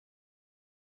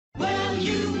Well,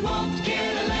 you won't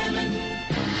get a lemon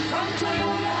from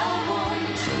Toyota of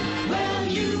Orange. Well,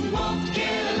 you won't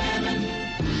get a lemon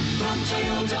from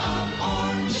Toyota of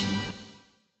Orange.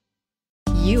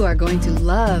 You are going to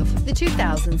love the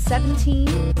 2017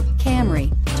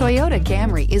 Camry. Toyota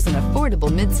Camry is an affordable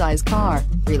midsize car,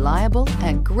 reliable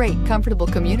and great comfortable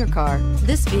commuter car.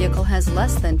 This vehicle has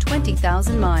less than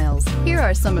 20,000 miles. Here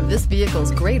are some of this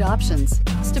vehicle's great options: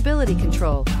 stability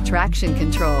control, traction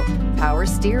control, power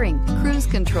steering, cruise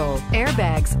control,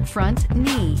 airbags, front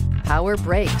knee, power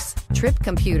brakes, trip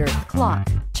computer, clock,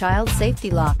 child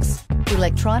safety locks,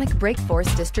 electronic brake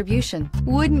force distribution.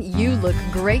 Wouldn't you look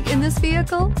great in this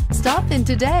vehicle? Stop in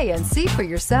today and see for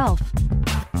yourself.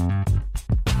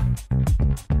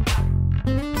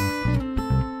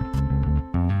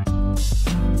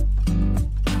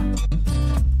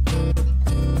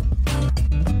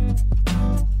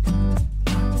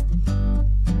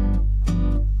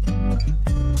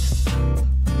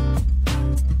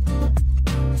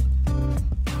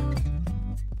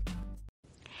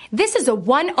 This is a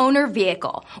one-owner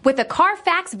vehicle with a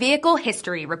Carfax Vehicle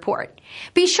History Report.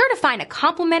 Be sure to find a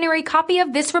complimentary copy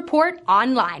of this report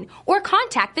online or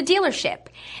contact the dealership.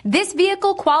 This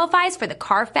vehicle qualifies for the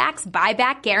Carfax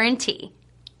Buyback Guarantee.